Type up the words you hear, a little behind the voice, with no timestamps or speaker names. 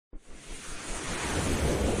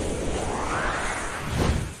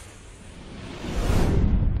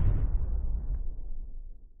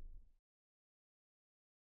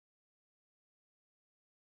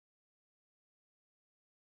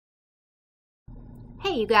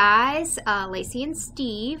Hey you guys, Lacey and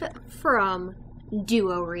Steve from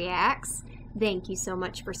Duo Reacts. Thank you so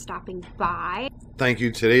much for stopping by. Thank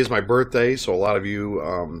you. Today is my birthday, so a lot of you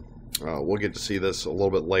will get to see this a little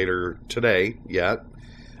bit later today yet.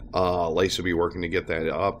 Lacey will be working to get that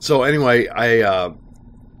up. So anyway, I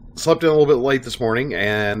slept in a little bit late this morning,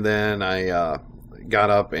 and then I got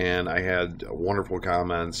up and I had wonderful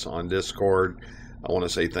comments on Discord. I want to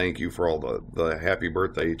say thank you for all the happy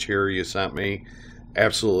birthday cheer you sent me.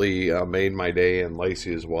 Absolutely made my day, and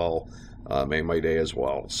Lacey as well made my day as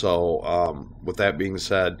well. So with that being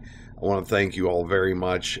said, I want to thank you all very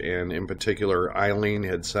much, and in particular Eileen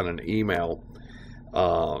had sent an email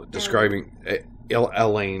describing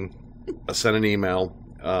Elaine sent an email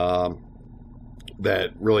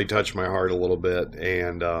that really touched my heart a little bit,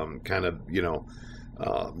 and kind of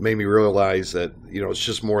made me realize that it's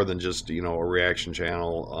just more than just a reaction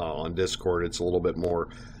channel on Discord. It's a little bit more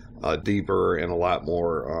deeper, and a lot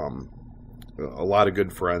more a lot of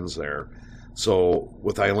good friends there. So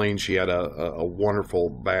with Eileen, she had a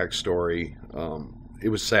wonderful backstory. It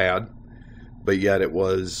was sad, but yet it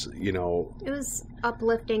was it was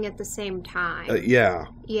uplifting at the same time. Yeah.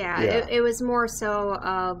 It was more so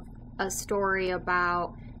of a story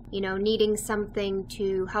about needing something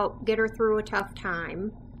to help get her through a tough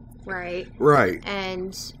time, right?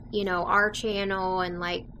 And our channel, and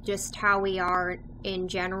like just how we are in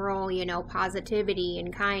general, positivity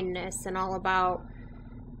and kindness, and all about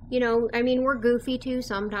I mean, we're goofy too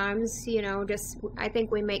sometimes, just I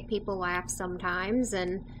think we make people laugh sometimes.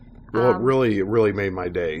 And well, it really made my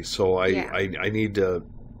day. So I need to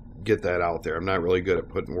get that out there. I'm not really good at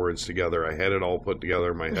putting words together. I had it all put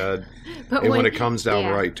together in my head, but when it comes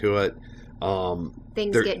down right to it,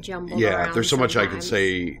 things get jumbled around. There's so much sometimes I could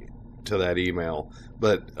say to that email,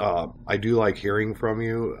 but I do like hearing from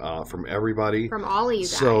you, from everybody, from all of you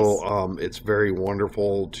guys. So it's very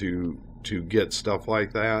wonderful to get stuff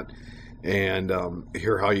like that, and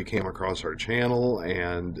hear how you came across our channel,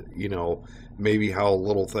 and maybe how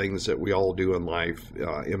little things that we all do in life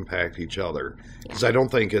impact each other. Because I don't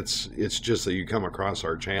think it's just that you come across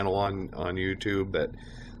our channel on YouTube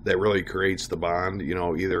that really creates the bond.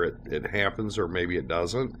 Either it happens or maybe it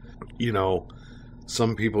doesn't.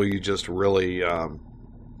 Some people you just really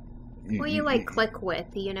you like click with,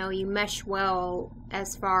 you mesh well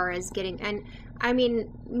as far as getting. And I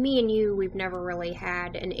mean, me and you, we've never really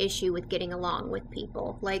had an issue with getting along with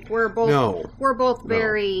people. Like we're both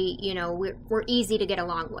very, we're easy to get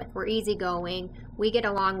along with. We're easygoing. We get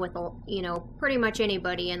along with pretty much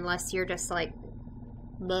anybody, unless you're just like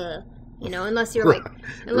bleh, unless you're like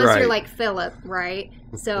you're like Philip, right?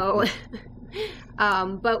 So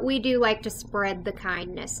but we do like to spread the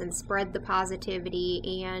kindness and spread the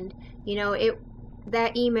positivity. And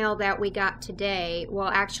that email that we got today, well,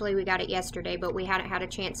 actually we got it yesterday, but we hadn't had a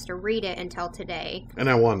chance to read it until today. And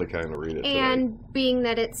I wanted to kind of read it and today. Being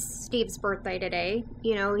that it's Steve's birthday today,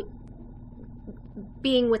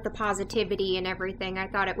 being with the positivity and everything, I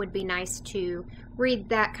thought it would be nice to read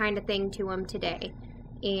that kind of thing to him today.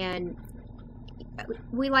 And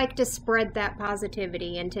we like to spread that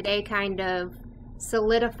positivity, and today kind of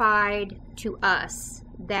solidified to us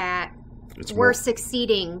that we're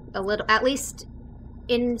succeeding a little, at least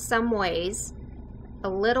in some ways, a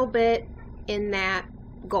little bit in that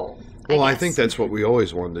goal. Well, I think that's what we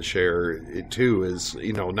always wanted to share too, is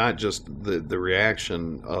not just the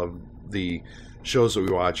reaction of the shows that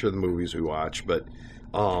we watch or the movies we watch, but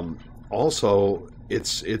also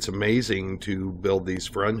it's amazing to build these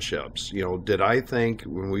friendships. Did I think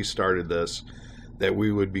when we started this that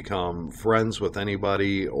we would become friends with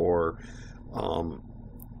anybody, or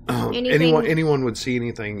anyone would see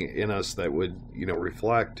anything in us that would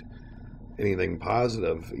reflect anything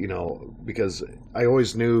positive? Because I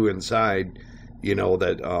always knew inside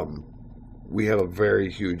that we have a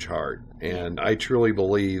very huge heart, and I truly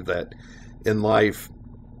believe that in life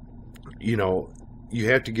you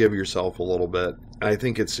have to give yourself a little bit. I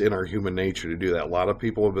think it's in our human nature to do that. A lot of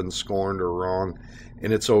people have been scorned or wrong,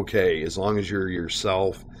 and it's okay as long as you're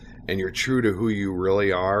yourself and you're true to who you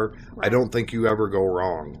really are. Right. I don't think you ever go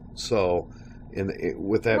wrong. So,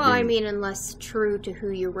 with that, I mean, unless true to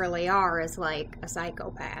who you really are is like a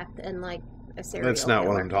psychopath and like a serial That's not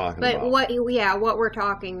killer. What I'm talking about. But what we're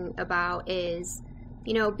talking about is,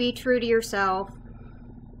 be true to yourself,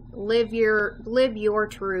 live your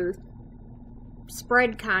truth.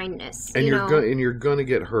 Spread kindness, and you're gonna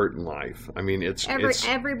get hurt in life. I mean,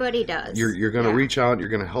 everybody does. You're gonna reach out, you're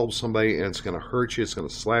gonna help somebody, and it's gonna hurt you. It's gonna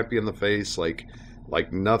slap you in the face like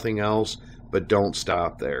nothing else. But don't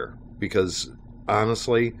stop there, because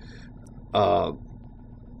honestly,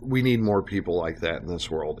 we need more people like that in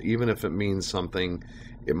this world. Even if it means something,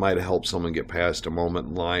 it might have helped someone get past a moment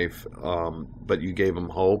in life, but you gave them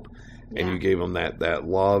hope, and you gave them that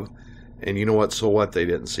love. And you know what? So what? They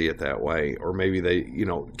didn't see it that way. Or maybe they,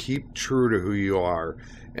 keep true to who you are.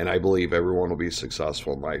 And I believe everyone will be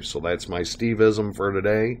successful in life. So that's my Steve-ism for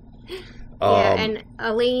today. And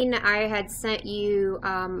Aline, I had sent you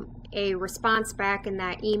a response back in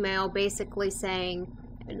that email basically saying,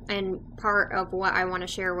 and part of what I want to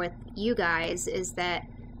share with you guys is that,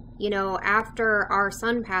 after our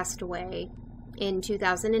son passed away in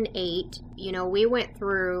 2008, we went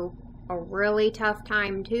through a really tough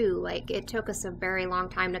time too. Like, it took us a very long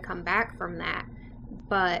time to come back from that.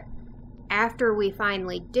 But after we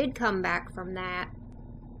finally did come back from that,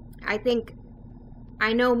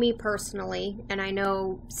 I know me personally, and I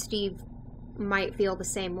know Steve might feel the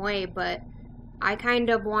same way, but I kind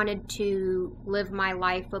of wanted to live my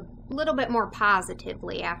life a little bit more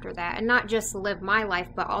positively after that. And not just live my life,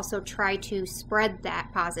 but also try to spread that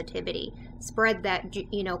positivity, spread that,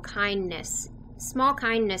 kindness. Small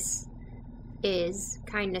kindnesses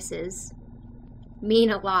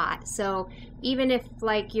mean a lot. So even if,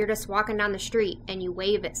 like, you're just walking down the street and you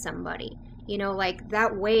wave at somebody,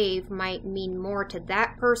 that wave might mean more to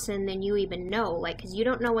that person than you even know, because you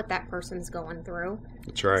don't know what that person's going through.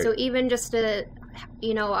 That's right. So even just a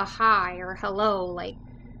hi or hello,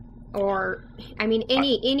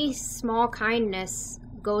 any small kindness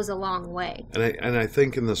goes a long way. And I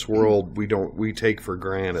think in this world we take for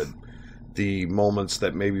granted the moments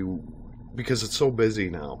that maybe, because it's so busy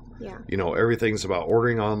now. Yeah. Everything's about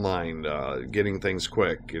ordering online, getting things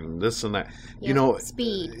quick, and this and that.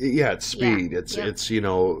 Speed. Yeah, it's speed. Yeah. It's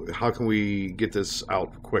how can we get this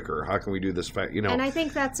out quicker? How can we do this fast? And I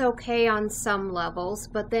think that's okay on some levels,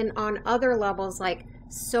 but then on other levels, like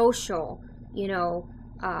social,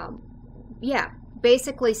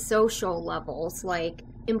 basically social levels, like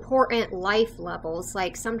important life levels.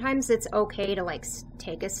 Like, sometimes it's okay to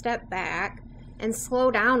take a step back and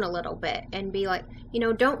slow down a little bit and be like,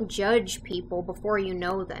 don't judge people before you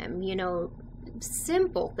know them.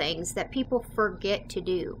 Simple things that people forget to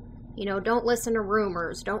do. Don't listen to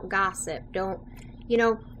rumors, don't gossip, don't,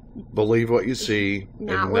 believe what you see,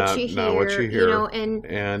 not what you hear.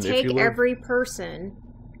 And take every person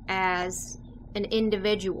as an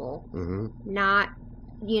individual, not,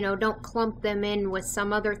 don't clump them in with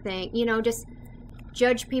some other thing. Just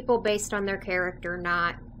judge people based on their character,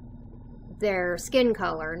 not their skin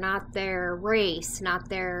color, not their race, not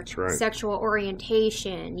their sexual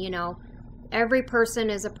orientation. Every person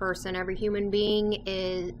is a person. Every human being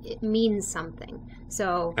it means something.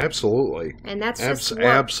 So absolutely, and that's just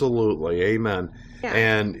absolutely, amen. Yeah.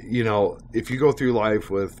 And if you go through life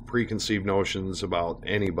with preconceived notions about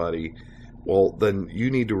anybody, well, then you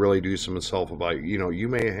need to really do some self-evaluation. You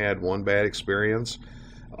may have had one bad experience,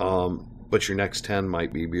 but your next 10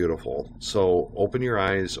 might be beautiful. So open your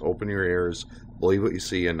eyes, open your ears, believe what you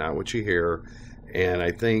see and not what you hear. And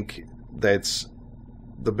I think that's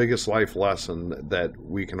the biggest life lesson that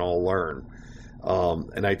we can all learn.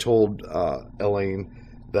 And I told Elaine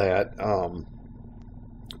that,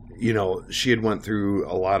 she had went through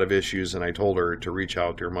a lot of issues, and I told her to reach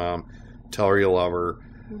out to her mom, tell her you love her,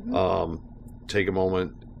 take a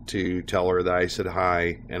moment to tell her that I said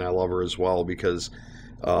hi and I love her as well, because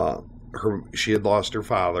she had lost her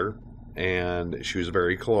father, and she was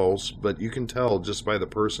very close, but you can tell just by the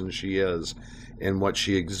person she is and what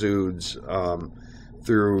she exudes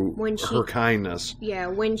through her kindness. Yeah,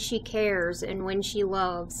 when she cares and when she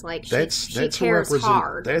loves, she cares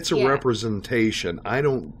hard. That's a representation. I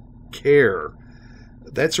don't care.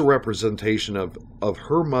 That's a representation of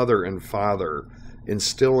her mother and father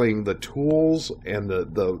instilling the tools and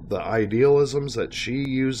the idealisms that she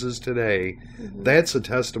uses today. That's a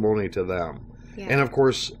testimony to them. Yeah. And of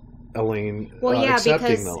course, Elaine,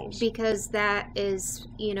 accepting those. Because that is,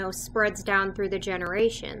 spreads down through the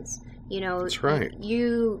generations. That's right.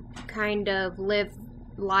 You kind of live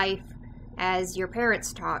life as your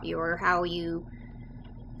parents taught you, or how you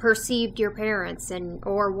perceived your parents,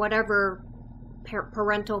 or whatever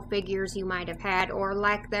parental figures you might have had, or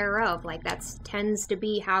lack thereof. That tends to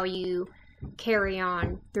be how you carry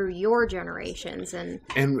on through your generations. And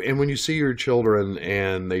when you see your children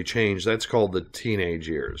and they change, that's called the teenage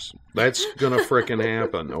years. That's gonna frickin'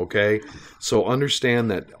 happen, okay? So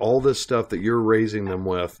understand that all this stuff that you're raising them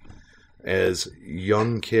with as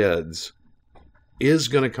young kids is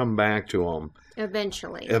going to come back to them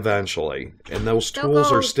eventually, and those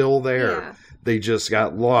tools are still there. Yeah. They just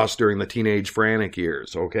got lost during the teenage frantic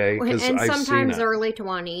years, okay? And sometimes early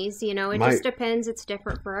 20s, it just depends. It's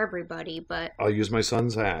different for everybody, but I'll use my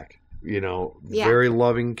son Zach. very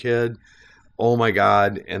loving kid. Oh my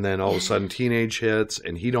God. And then all of a sudden teenage hits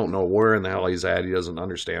and he don't know where in the hell he's at. He doesn't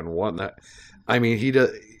understand what that. I mean,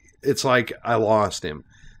 it's like I lost him.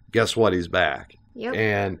 Guess what? He's back. Yep.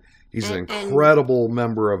 And he's an incredible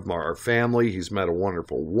member of our family. He's met a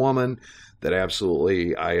wonderful woman that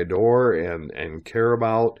absolutely I adore and care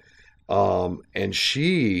about. And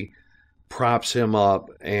she props him up.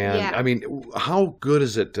 And I mean, how good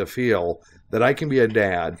is it to feel that I can be a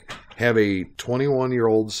dad, have a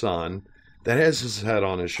 21-year-old son that has his head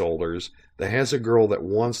on his shoulders, that has a girl that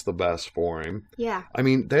wants the best for him. Yeah. I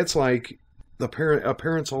mean, that's like a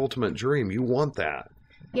parent's ultimate dream. You want that.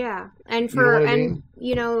 Yeah. And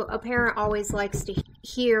a parent always likes to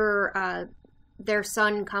hear their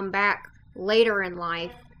son come back later in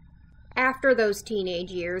life after those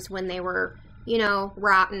teenage years when they were,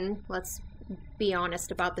 rotten, let's be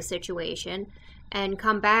honest about the situation, and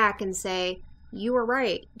come back and say, you were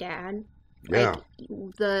right, Dad. Yeah. Like,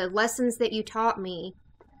 the lessons that you taught me,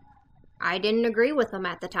 I didn't agree with them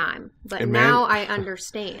at the time, but now I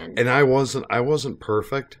understand. And I wasn't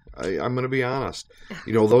perfect. I'm going to be honest.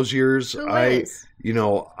 Those years, I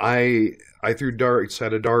threw darts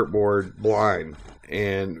at a dartboard blind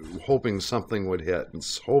and hoping something would hit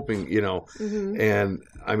and hoping, and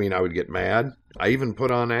I mean, I would get mad. I even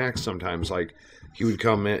put on acts sometimes. Like he would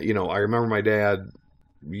come in, I remember my dad,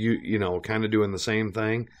 kind of doing the same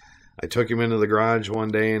thing. I took him into the garage one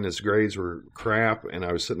day and his grades were crap and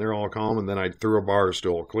I was sitting there all calm and then I threw a bar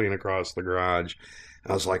stool clean across the garage.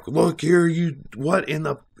 I was like, look here, what in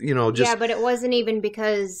the, just. Yeah, but it wasn't even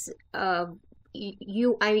because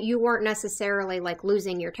you weren't necessarily like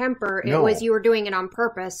losing your temper. It was you were doing it on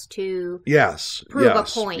purpose to prove a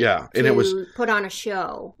point. Yeah, and it was put on a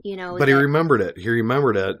show, But he remembered it. He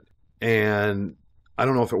remembered it, and I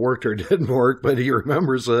don't know if it worked or it didn't work, but he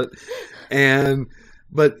remembers it,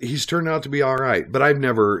 but he's turned out to be all right. But I've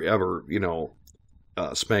never ever,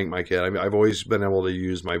 spanked my kid. I mean, I've always been able to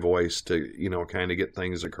use my voice to, kind of get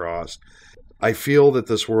things across. I feel that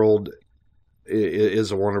this world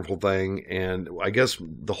is a wonderful thing, and I guess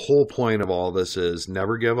the whole point of all this is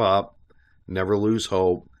never give up, never lose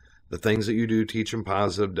hope. The things that you do teaching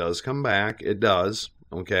positive does come back. It does,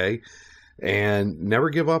 okay? And never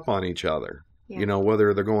give up on each other. Yeah.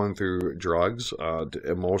 Whether they're going through drugs,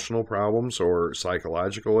 emotional problems, or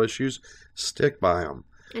psychological issues, stick by them.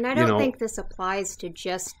 And I don't think this applies to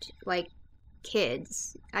just, like,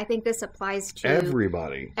 kids. I think this applies to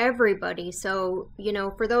everybody. So,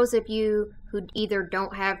 for those of you who either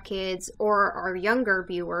don't have kids or are younger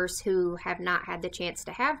viewers who have not had the chance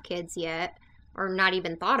to have kids yet or not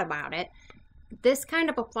even thought about it, this kind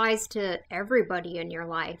of applies to everybody in your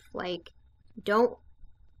life. Like, don't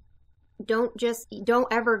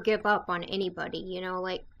ever give up on anybody,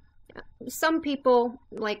 like some people,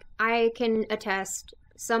 like I can attest,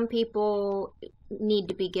 some people need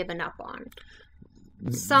to be given up on.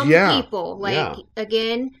 Some people,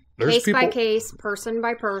 again, case by case, person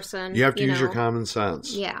by person. You have to use your common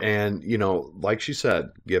sense. Yeah. And, like she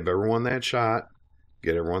said, give everyone that shot,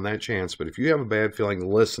 get everyone that chance. But if you have a bad feeling,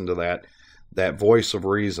 listen to that voice of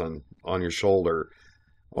reason on your shoulder.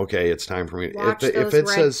 Okay, it's time for me. Watch those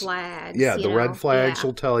red flags. Yeah, the red flags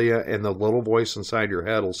will tell you, and the little voice inside your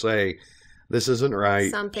head will say, this isn't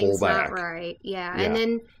right, something's pull back. Not right. Yeah. And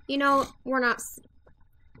then, we're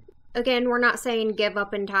not saying give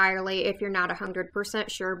up entirely if you're not 100%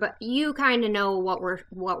 sure, but you kind of know what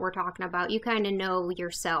we're talking about. You kind of know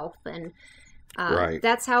yourself, and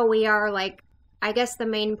that's how we are. Like, I guess the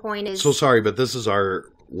main point is. So sorry, but this is our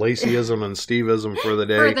Laceyism and Steveism for the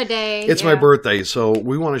day. For the day, it's my birthday, so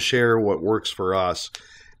we want to share what works for us.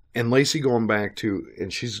 And Lacey, going back to,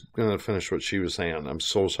 and she's going to finish what she was saying. I'm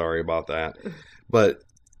so sorry about that. But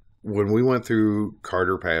when we went through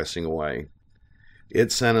Carter passing away,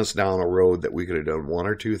 it sent us down a road that we could have done one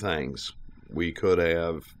or two things. We could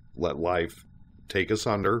have let life take us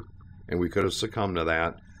under, and we could have succumbed to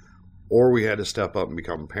that. Or we had to step up and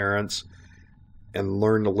become parents and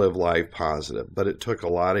learn to live life positive. But it took a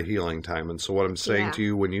lot of healing time. And so what I'm saying to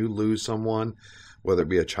you, when you lose someone, whether it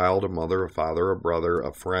be a child, a mother, a father, a brother,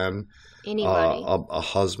 a friend, anybody, a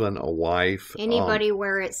husband, a wife, anybody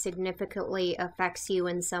where it significantly affects you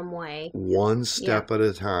in some way. One step at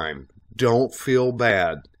a time. Don't feel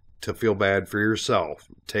bad to feel bad for yourself.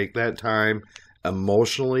 Take that time,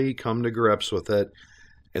 emotionally come to grips with it,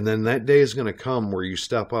 and then that day is going to come where you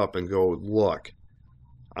step up and go, look,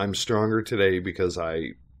 I'm stronger today because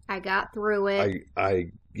I got through it.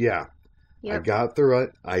 I got through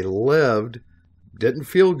it. I lived. Didn't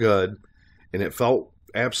feel good, and it felt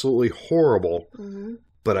absolutely horrible,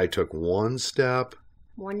 but I took one step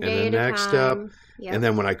One and day the at a next step. time. Yep. And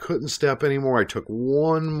then when I couldn't step anymore, I took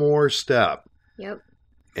one more step. Yep.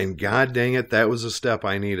 And God dang it, that was a step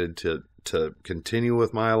I needed to continue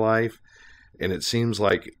with my life. And it seems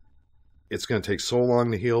like it's going to take so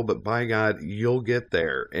long to heal, but by God, you'll get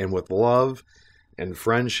there. And with love and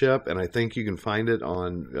friendship, and I think you can find it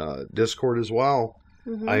on Discord as well.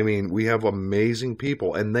 Mm-hmm. I mean, we have amazing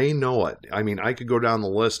people, and they know it. I mean, I could go down the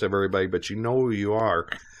list of everybody, but you know who you are.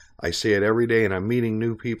 I say it every day, and I'm meeting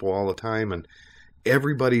new people all the time, and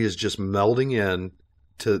everybody is just melding in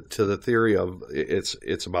to the theory of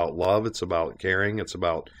it's about love, it's about caring, it's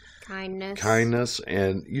about kindness,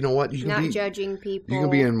 and you know what? You can not judging people. You can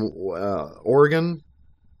be in Oregon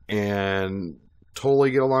and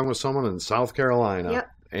totally get along with someone in South Carolina,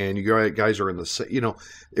 yep. and you guys are in the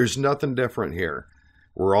there's nothing different here.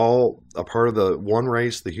 We're all a part of the one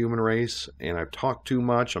race, the human race, and I've talked too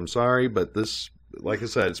much. I'm sorry, but this, like I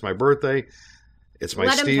said, it's my birthday. It's my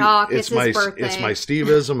Let him talk. It's his birthday. It's my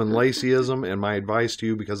Steveism and Laceyism, and my advice to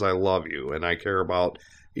you because I love you and I care about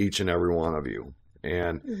each and every one of you.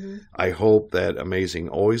 And mm-hmm. I hope that amazing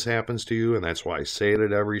always happens to you, and that's why I say it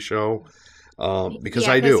at every show. Because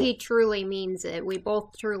I do. He truly means it. We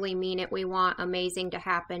both truly mean it. We want amazing to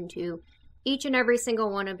happen to each and every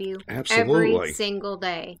single one of you. Absolutely. Every single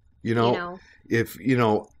day. If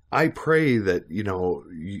I pray that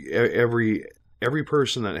every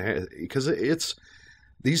person that has, because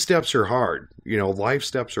these steps are hard. Life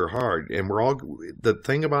steps are hard, and the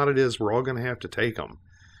thing about it is we're all going to have to take them.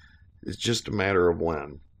 It's just a matter of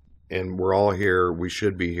when. And we're all here. We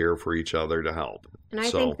should be here for each other to help. And I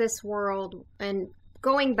think this world, and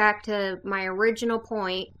going back to my original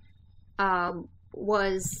point,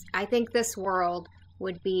 was I think this world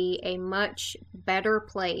would be a much better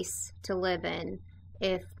place to live in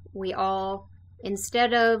if we all,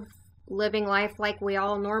 instead of living life like we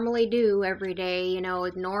all normally do every day,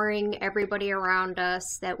 ignoring everybody around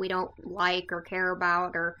us that we don't like or care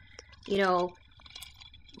about, or,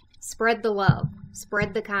 spread the love,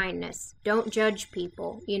 spread the kindness, don't judge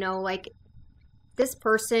people, like this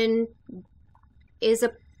person is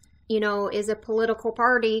a political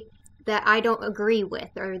party that I don't agree with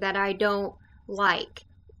or that I don't like.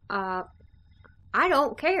 I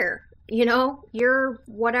don't care, you're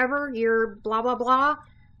whatever, you're blah, blah, blah.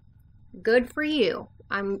 Good for you.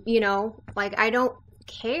 I'm, I don't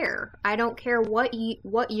care. I don't care what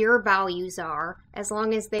your values are, as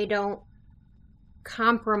long as they don't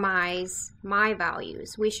compromise my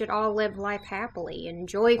values. We should all live life happily and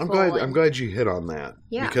joyful. I'm glad you hit on that.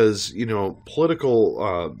 Yeah. Because,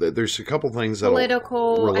 political, there's a couple things that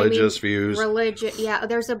religious views. Yeah,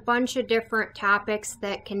 there's a bunch of different topics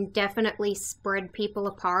that can definitely spread people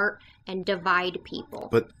apart and divide people.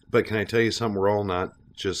 But can I tell you something? We're all not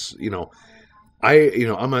just, I'm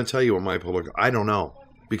going to tell you what my political, I don't know,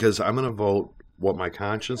 because I'm going to vote what my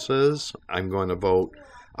conscience is. I'm going to vote.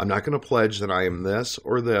 I'm not going to pledge that I am this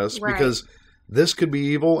or this, right, because this could be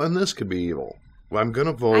evil and this could be evil. I'm going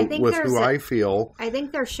to vote with who I feel. I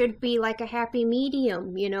think there should be like a happy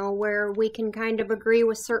medium, where we can kind of agree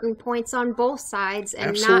with certain points on both sides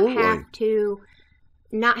and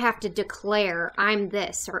not have to declare I'm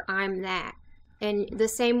this or I'm that. And the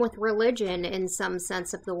same with religion in some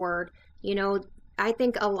sense of the word. I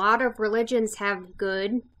think a lot of religions have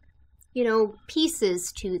good,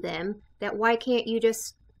 pieces to them that why can't you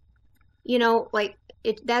just,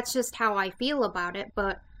 that's just how I feel about it.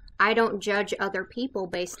 But I don't judge other people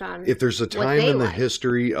based on if there's a time in the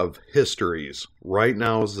history of histories, right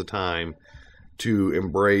now is the time to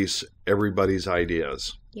embrace everybody's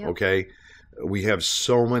ideas. Yep. Okay? We have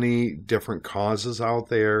so many different causes out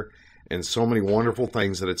there and so many wonderful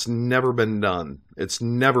things that it's never been done. It's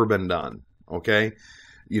never been done. Okay?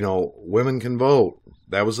 Women can vote.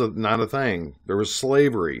 That was not a thing. There was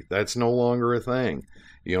slavery. That's no longer a thing.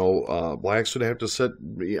 Blacks would have to sit.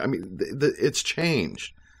 I mean, it's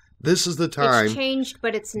changed. This is the time. It's changed,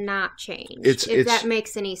 but it's not changed. If that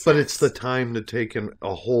makes any sense. But it's the time to take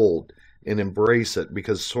a hold and embrace it,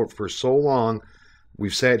 because for so long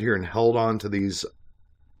we've sat here and held on to these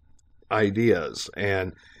ideas,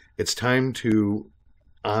 and it's time to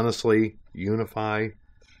honestly unify.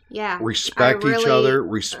 Yeah. Respect each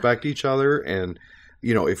other, and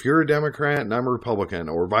if you're a Democrat and I'm a Republican,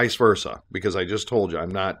 or vice versa, because I just told you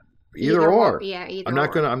I'm not either or. Yeah, either I'm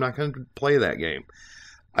not gonna play that game.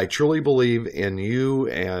 I truly believe in you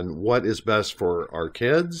and what is best for our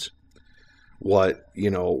kids. What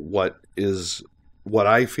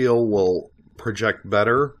I feel will project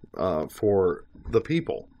better for the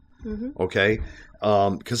people. Mm-hmm. Okay,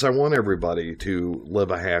 because I want everybody to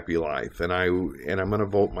live a happy life, and I'm going to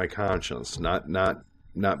vote my conscience, not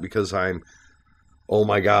because I'm oh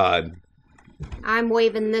my God, I'm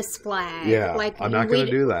waving this flag. yeah, Like, I'm not going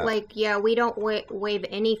to do that. Like, yeah, we don't wave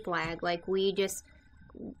any flag. Like, we just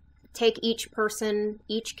take each person,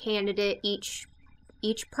 each candidate, each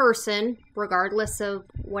person, regardless of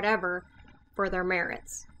whatever, for their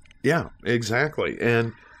merits. Yeah, exactly.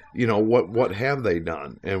 And you know, what have they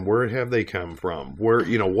done, and where have they come from? Where,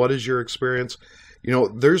 you know, what is your experience? You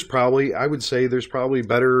know, I would say there's probably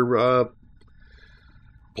better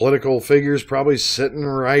political figures probably sitting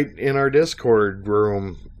right in our Discord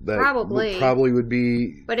room that probably would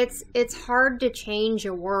be. But it's hard to change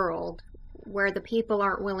a world where the people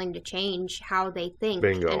aren't willing to change how they think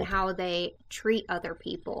and how they treat other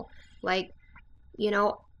people. Like, you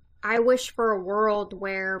know, I wish for a world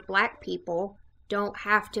where black people don't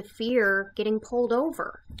have to fear getting pulled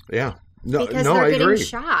over. Yeah. Because they're getting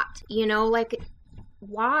shot. You know, like,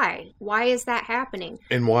 why? Why is that happening?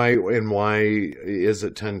 And why is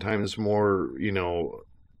it 10 times more, you know,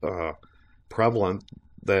 prevalent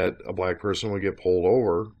that a black person would get pulled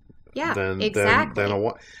over? Yeah, than exactly. Than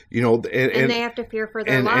a, you know, and they have to fear for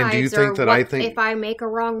their lives. And do you think that if I make a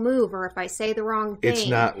wrong move or if I say the wrong thing, it's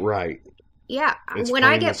not right? Yeah, when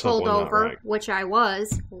I get pulled over, right, which I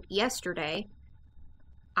was yesterday,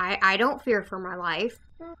 I don't fear for my life.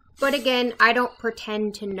 But again, I don't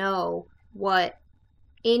pretend to know what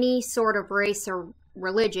any sort of race or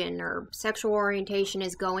religion or sexual orientation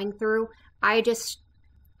is going through. I'm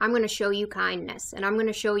going to show you kindness, and I'm going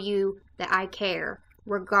to show you that I care,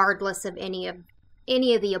 regardless of any of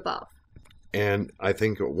the above. And I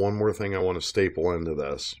think one more thing I want to staple into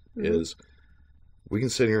this is we can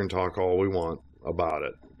sit here and talk all we want about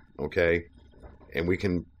it, okay? And we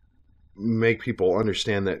can make people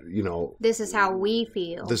understand that, you know, this is how we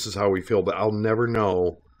feel. This is how we feel, but I'll never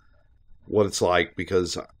know what it's like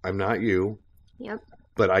because I'm not you. Yep.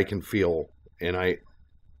 But I can feel, and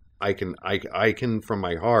I can from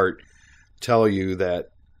my heart tell you that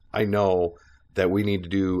I know that we need to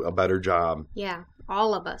do a better job. Yeah,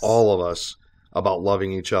 all of us. All of us about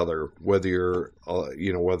loving each other, whether you're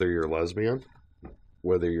whether you're lesbian,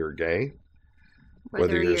 whether you're gay,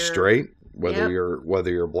 whether you're straight, whether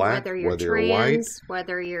you're black, whether you're trans, white,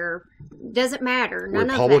 whether you're doesn't matter. None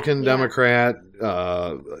Republican, of that. Democrat,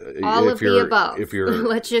 all of the above. If you're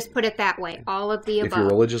let's just put it that way. All of the above. If your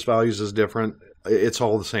religious values is different, it's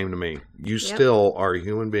all the same to me. You still are a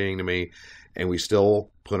human being to me, and we still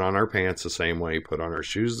put on our pants the same way, put on our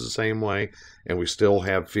shoes the same way, and we still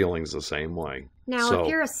have feelings the same way. Now, if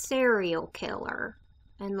you're a serial killer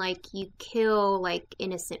and like you kill like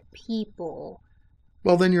innocent people,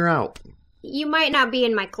 well, then you're out. You might not be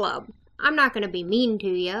in my club. I'm not going to be mean to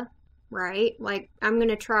you, right? Like, I'm going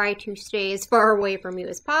to try to stay as far away from you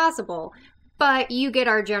as possible. But you get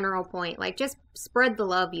our general point. Like, just spread the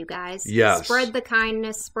love, you guys. Yes. Spread the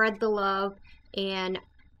kindness, spread the love. And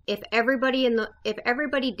if everybody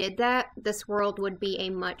did that, this world would be a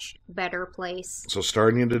much better place. So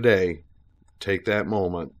starting today, take that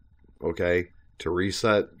moment, okay, to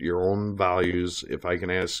reset your own values. If I can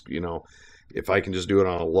ask, you know, if I can just do it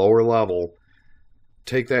on a lower level,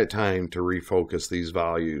 take that time to refocus these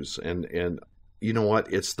values. And you know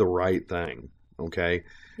what? It's the right thing, okay?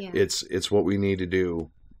 Yeah. It's what we need to do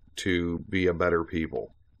to be a better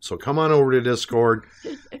people. So come on over to Discord.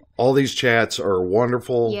 All these chats are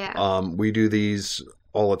wonderful. Yeah. We do these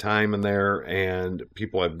all the time in there, and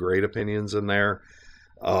people have great opinions in there.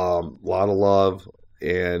 A lot of love,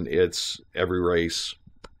 and it's every race.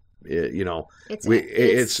 It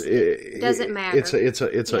doesn't matter.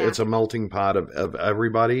 It's a melting pot of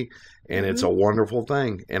everybody, and it's a wonderful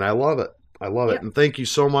thing, and I love it. I love it, and thank you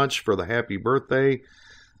so much for the happy birthday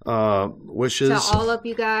wishes to all of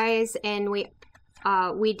you guys. And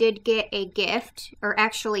we did get a gift, or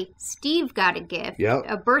actually, Steve got a gift,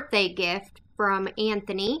 a birthday gift from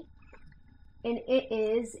Anthony, and it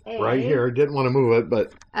is right here. I didn't want to move it,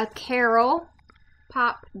 but a Carol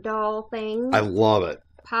pop doll thing. I love it.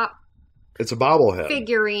 It's a bobblehead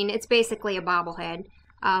figurine. It's basically a bobblehead.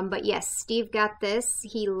 But yes, Steve got this.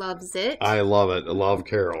 He loves it. I love it. I love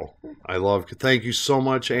Carol. Thank you so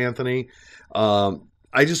much, Anthony.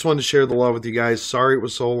 I just wanted to share the love with you guys. Sorry it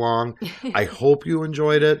was so long. I hope you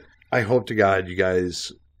enjoyed it. I hope to God you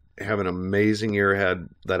guys have an amazing year ahead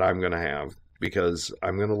that I'm going to have, because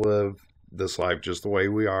I'm going to live this life just the way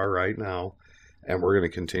we are right now. And we're going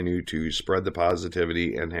to continue to spread the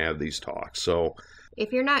positivity and have these talks. So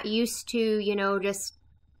if you're not used to, you know, just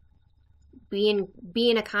being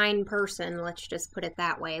a kind person, let's just put it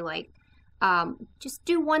that way, like, just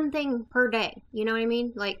do one thing per day. You know what I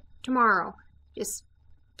mean? Like tomorrow, just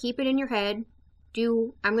keep it in your head.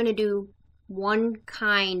 I'm going to do one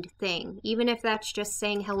kind thing, even if that's just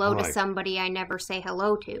saying hello to somebody I never say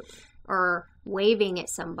hello to, or waving at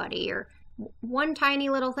somebody, or one tiny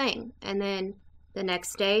little thing. And then the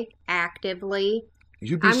next day, actively,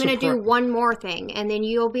 I'm going to do one more thing. And then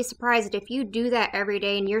you'll be surprised if you do that every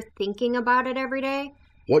day and you're thinking about it every day.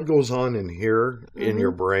 What goes on in here in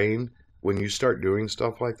your brain when you start doing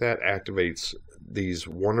stuff like that activates these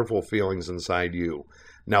wonderful feelings inside you.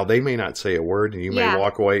 Now, they may not say a word, and you may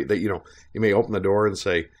walk away. That you may open the door and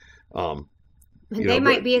say, they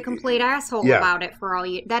might be a complete asshole about it for all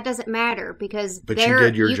you. That doesn't matter because you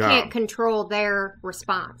did your job. Can't control their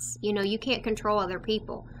response. You can't control other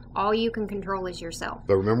people. All you can control is yourself.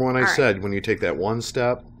 But remember when I said when you take that one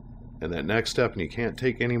step and that next step, and you can't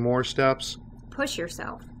take any more steps, push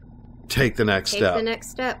yourself. Take the next step. Take the next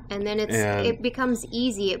step. And then it becomes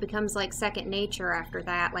easy. It becomes like second nature after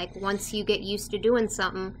that. Like once you get used to doing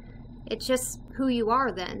something, it's just who you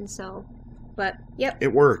are then. So, but yep.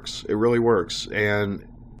 It works. It really works. And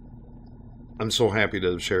I'm so happy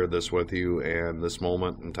to share this with you and this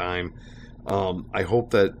moment in time. I hope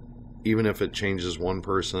that even if it changes one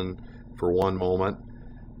person for one moment,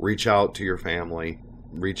 reach out to your family.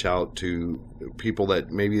 Reach out to people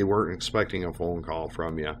that maybe weren't expecting a phone call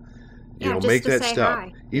from you. Make that step.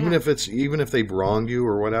 Hi. Even if they've wronged you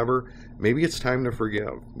or whatever, maybe it's time to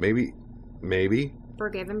forgive. Maybe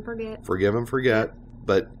forgive and forget. Forgive and forget. Yep.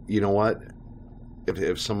 But you know what?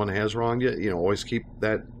 If someone has wronged you, always keep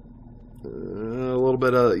that a little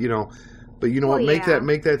bit of But you know what?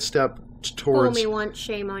 Make that step towards. Fool me once,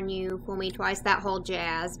 shame on you. Fool me twice. That whole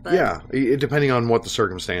jazz. But depending on what the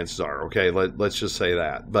circumstances are. Okay, let's just say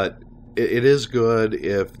that. But it is good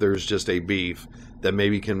if there's just a beef that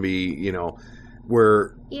maybe can be,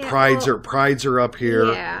 where prides are up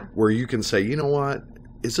here, where you can say, you know what,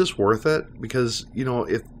 is this worth it? Because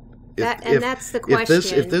if that's the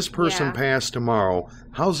question. If this person passed tomorrow,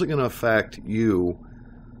 how's it going to affect you?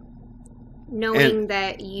 Knowing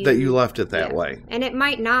that you left it that way, and it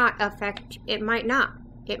might not affect. It might not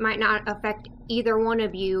affect either one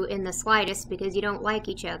of you in the slightest because you don't like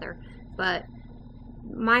each other, but.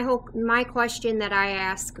 My question that I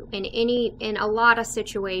ask in a lot of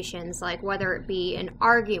situations, like whether it be an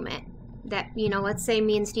argument that let's say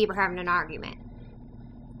me and Steve are having an argument.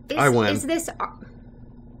 I win.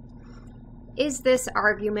 Is this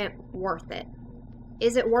argument worth it?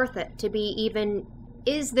 Is it worth it to be even?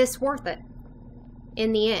 Is this worth it?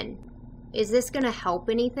 In the end, is this going to help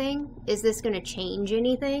anything? Is this going to change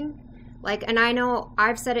anything? Like, and I know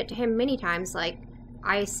I've said it to him many times. Like,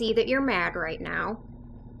 I see that you're mad right now.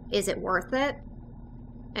 Is it worth it?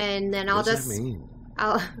 And then I'll just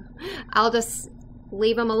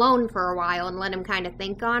leave him alone for a while and let him kind of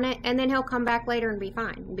think on it, and then he'll come back later and be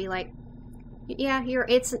fine and be like, "Yeah,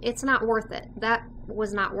 it's not worth it. That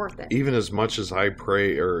was not worth it." Even as much as I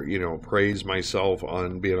pray or praise myself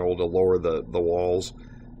on being able to lower the walls,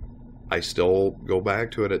 I still go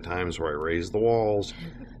back to it at times where I raise the walls.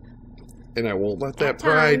 And I won't let that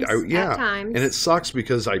pride. At times. And it sucks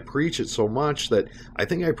because I preach it so much that I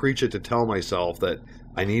think I preach it to tell myself that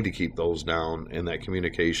I need to keep those down and that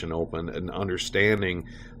communication open and understanding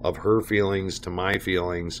of her feelings to my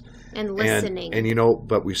feelings. And listening. And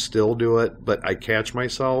but we still do it. But I catch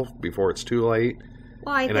myself before it's too late.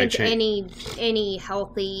 Well, I think any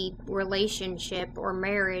healthy relationship or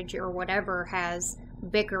marriage or whatever has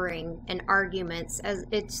bickering and arguments, as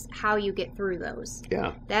it's how you get through those.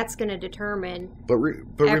 Yeah, that's going to determine. But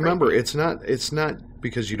remember, it's not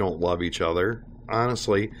because you don't love each other.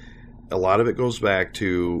 Honestly, a lot of it goes back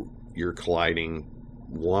to you're colliding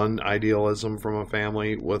one idealism from a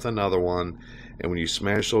family with another one, and when you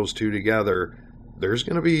smash those two together, there's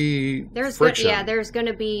going to be friction. There's going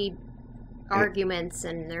to be arguments,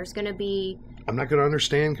 and there's going to be. I'm not going to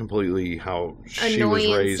understand completely how she was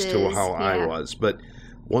raised to how I was. But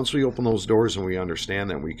once we open those doors and we understand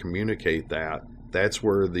that, and we communicate that, that's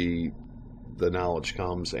where the knowledge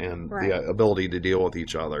comes and the ability to deal with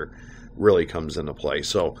each other really comes into play.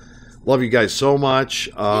 So love you guys so much.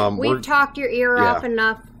 We've talked your ear off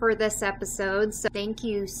enough for this episode. So thank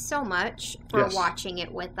you so much for watching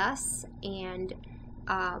it with us. And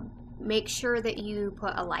make sure that you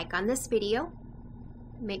put a like on this video.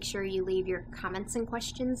 Make sure you leave your comments and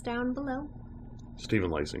questions down below.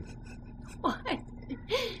 Stephen Lacey. What?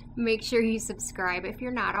 Make sure you subscribe if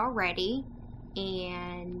you're not already.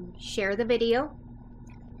 And share the video.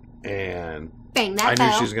 And bang that bell.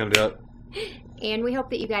 I knew she was going to do it. And we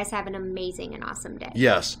hope that you guys have an amazing and awesome day.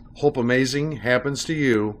 Yes. Hope amazing happens to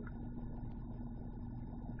you.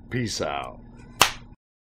 Peace out.